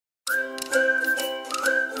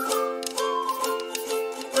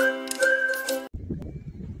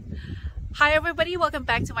Hi everybody, welcome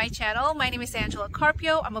back to my channel. My name is Angela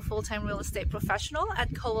Carpio. I'm a full-time real estate professional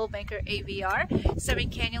at Coldwell Banker AVR, serving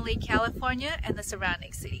Canyon Lake, California and the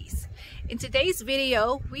surrounding cities. In today's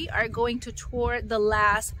video, we are going to tour the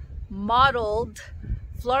last modeled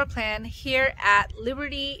floor plan here at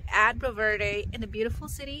Liberty at Braverde in the beautiful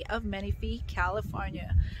city of Menifee,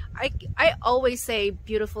 California. I always say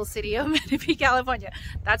beautiful city of Menifee, California.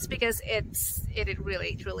 That's because it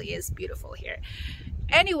really truly is beautiful here.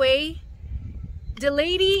 Anyway,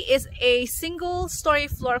 Delaney is a single story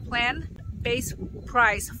floor plan, base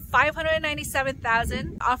price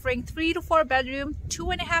 $597,000, offering 3 to 4 bedroom,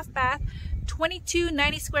 2.5 bath,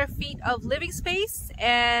 2290 square feet of living space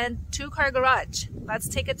and 2-car garage. Let's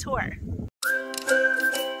take a tour.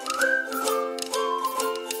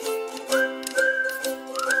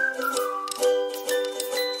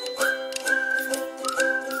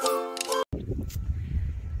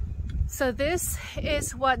 So this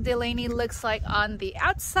is what Delaney looks like on the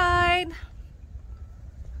outside.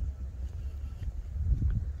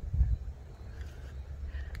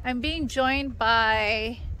 I'm being joined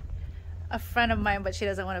by a friend of mine, but she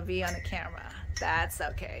doesn't want to be on the camera. That's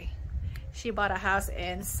okay. She bought a house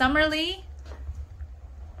in Summerlee.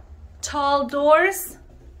 Tall doors.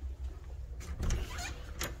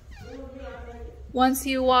 Once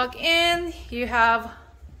you walk in, you have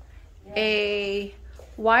a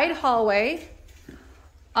wide hallway.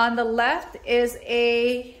 On the left is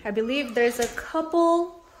I believe there's a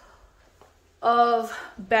couple of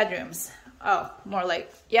bedrooms. Oh, more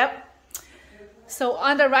like, yep. So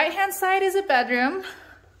on the right hand side is a bedroom.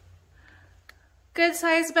 Good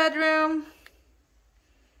sized bedroom.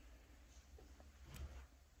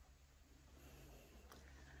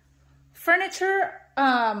 Furniture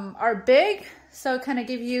are big, so kind of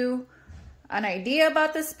give you an idea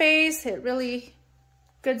about the space. It really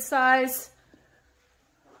good size.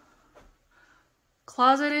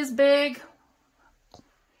 Closet is big.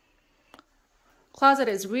 Closet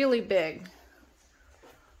is really big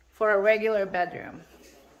for a regular bedroom.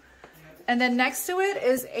 And then next to it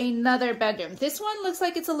is another bedroom. This one looks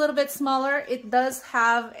like it's a little bit smaller. It does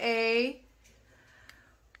have a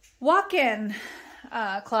walk-in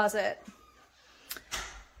closet.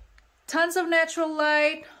 Tons of natural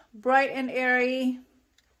light, bright and airy.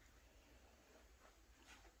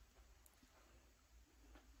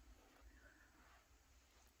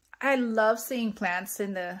 I love seeing plants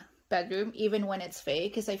in the bedroom, even when it's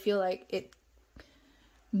fake, because I feel like it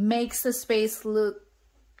makes the space look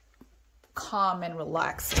calm and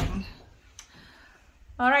relaxing.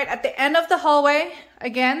 All right, at the end of the hallway,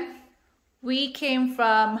 again, we came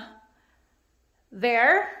from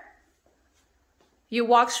there. You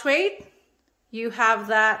walk straight, you have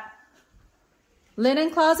that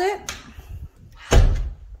linen closet,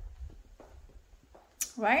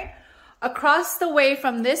 right? Across the way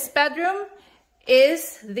from this bedroom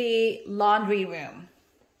is the laundry room.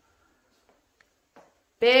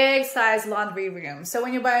 Big size laundry room. So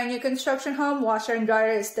when you buy a new construction home, washer and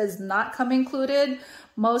dryer does not come included.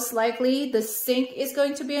 Most likely the sink is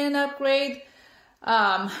going to be an upgrade.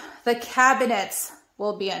 The cabinets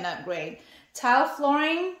will be an upgrade. Tile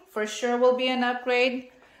flooring for sure will be an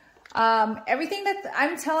upgrade. Everything that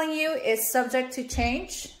I'm telling you is subject to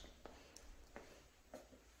change.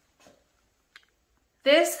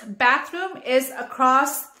 This bathroom is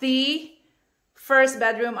across the first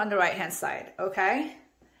bedroom on the right hand side, okay?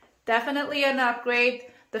 Definitely an upgrade.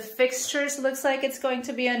 The fixtures looks like it's going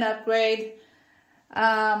to be an upgrade.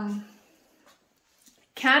 Countertop,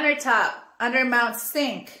 undermount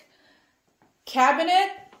sink. Cabinet,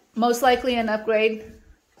 most likely an upgrade.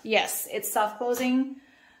 Yes, it's soft closing.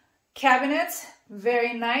 Cabinet,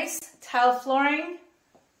 very nice. Tile flooring,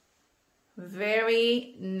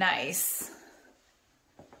 very nice.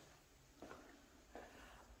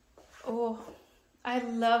 Oh, I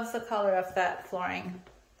love the color of that flooring.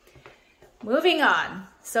 Moving on.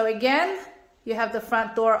 So again, you have the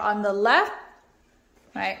front door on the left,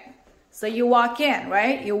 right? So you walk in,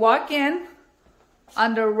 right? You walk in.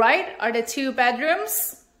 On the right are the 2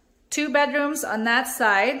 bedrooms. 2 bedrooms on that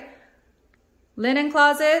side. Linen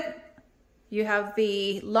closet. You have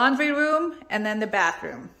the laundry room and then the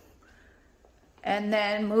bathroom. And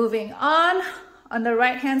then moving on the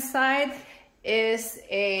right hand side is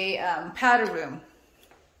a powder room.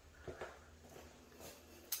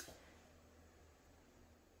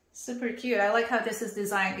 Super cute. I like how this is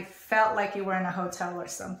designed. It felt like you were in a hotel or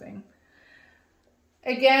something.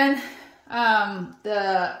 Again,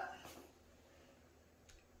 the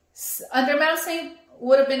undermount sink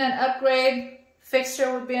would have been an upgrade.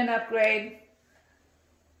 Fixture would be an upgrade.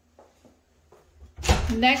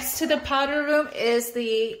 Next to the powder room is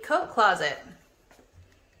the coat closet.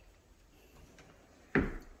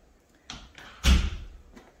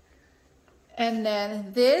 And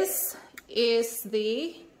then this is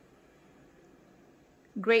the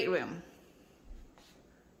great room.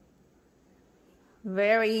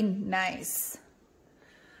 Very nice.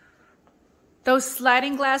 Those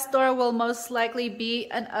sliding glass door will most likely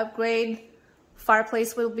be an upgrade.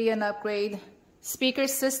 Fireplace will be an upgrade. Speaker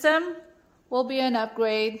system will be an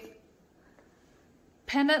upgrade.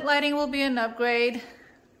 Pendant lighting will be an upgrade.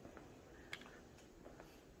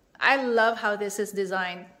 I love how this is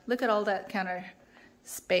designed. Look at all that counter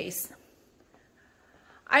space.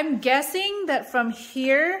 I'm guessing that from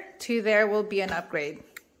here to there will be an upgrade,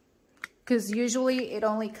 because usually it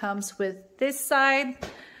only comes with this side.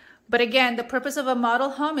 But again, the purpose of a model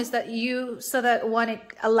home is that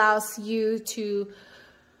it allows you to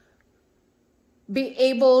be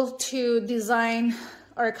able to design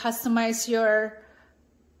or customize your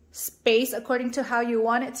space according to how you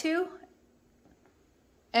want it to.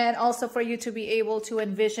 And also for you to be able to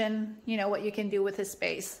envision, you know, what you can do with this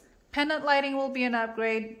space. Pendant lighting will be an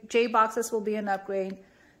upgrade. J boxes will be an upgrade.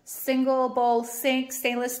 Single bowl sink,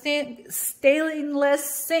 stainless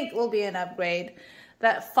sink will be an upgrade.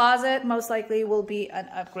 That faucet most likely will be an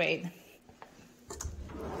upgrade.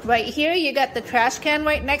 Right here, you got the trash can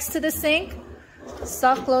right next to the sink.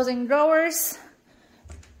 Soft closing drawers.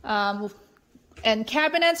 And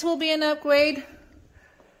cabinets will be an upgrade.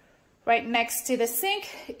 Right next to the sink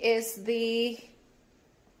is the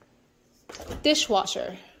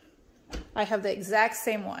dishwasher. I have the exact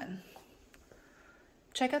same one.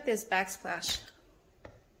 Check out this Backsplash.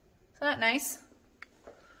 Isn't that nice?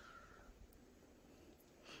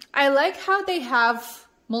 I like how they have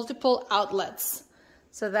multiple outlets.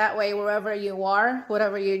 So that way, wherever you are,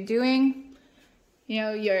 whatever you're doing, you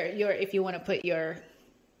know, if you want to put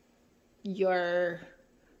your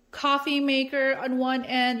coffee maker on one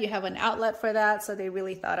end, you have an outlet for that. So they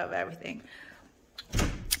really thought of everything.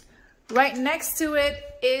 Right next to it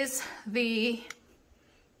is the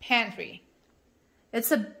pantry.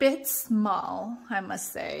 It's a bit small, I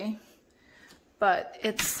must say, but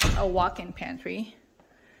it's a walk-in pantry.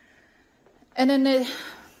 And then the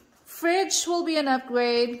fridge will be an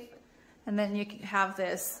upgrade. And then you can have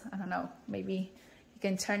this, I don't know, maybe you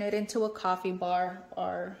can turn it into a coffee bar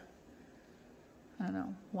or, I don't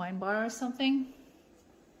know, wine bar or something.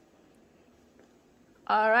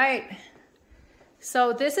 All right.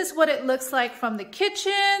 So this is what it looks like from the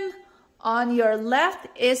kitchen. On your left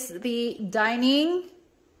is the dining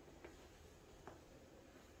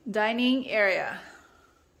area,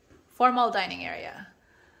 formal dining area.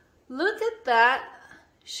 Look at that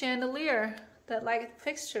chandelier, that light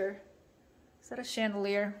fixture. Is that a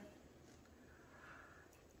chandelier?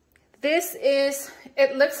 This is,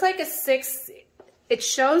 it looks like it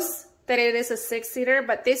shows that it is a 6-seater,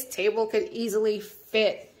 but this table could easily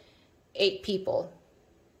fit 8 people.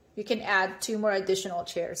 You can add 2 more additional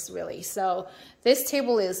chairs, really. So this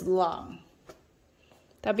table is long.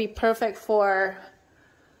 That'd be perfect for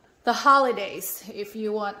the holidays if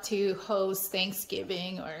you want to host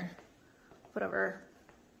Thanksgiving or whatever.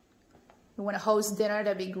 You want to host dinner,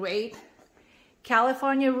 that'd be great.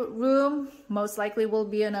 California room most likely will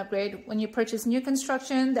be an upgrade. When you purchase new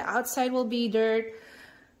construction, the outside will be dirt.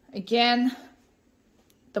 Again,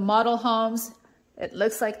 the model homes, it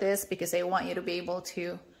looks like this because they want you to be able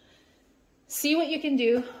to see what you can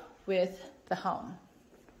do with the home.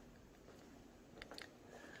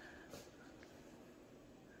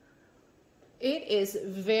 It is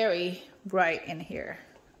very bright in here.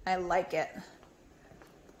 I like it.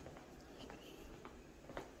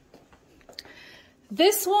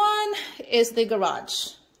 This one is the garage.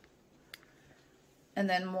 And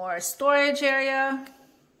then more storage area.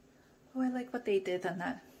 Oh, I like what they did on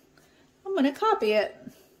that. I'm gonna copy it.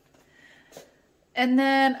 And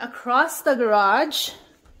then across the garage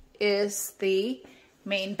is the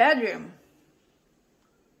main bedroom.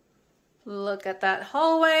 Look at that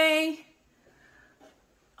hallway.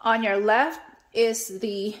 On your left is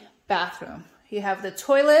the bathroom. You have the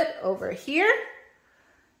toilet over here.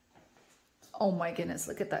 Oh my goodness,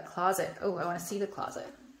 look at that closet. Oh, I want to see the closet.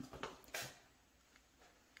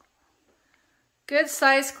 Good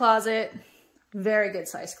size closet, very good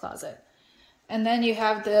size closet. And then you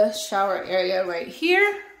have the shower area right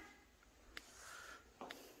here.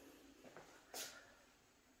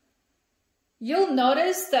 You'll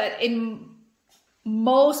notice that in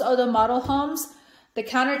most of the model homes, the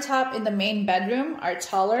countertop in the main bedroom are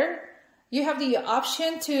taller. You have the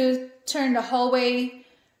option to turn the hallway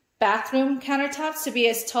bathroom countertops to be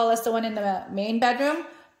as tall as the one in the main bedroom,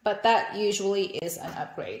 but that usually is an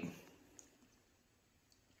upgrade.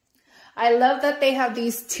 I love that they have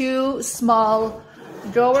these two small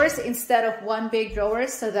drawers instead of one big drawer,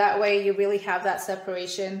 so that way you really have that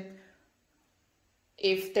separation.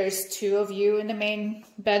 If there's two of you in the main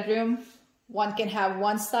bedroom, one can have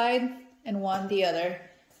one side and one the other.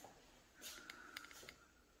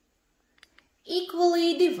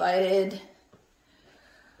 Equally divided.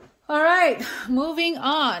 All right, moving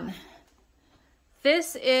on.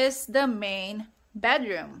 This is the main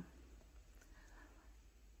bedroom.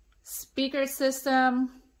 Speaker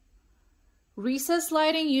system, recessed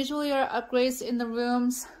lighting usually are upgrades in the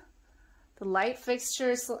rooms. The light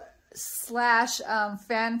fixtures slash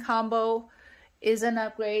fan combo is an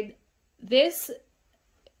upgrade. It's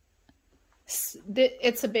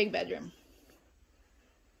a big bedroom.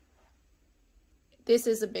 This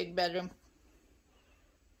is a big bedroom.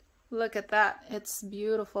 Look at that, it's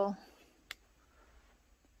beautiful.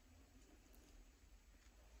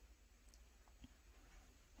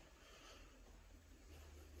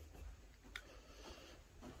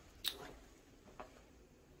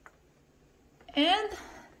 And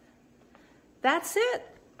that's it.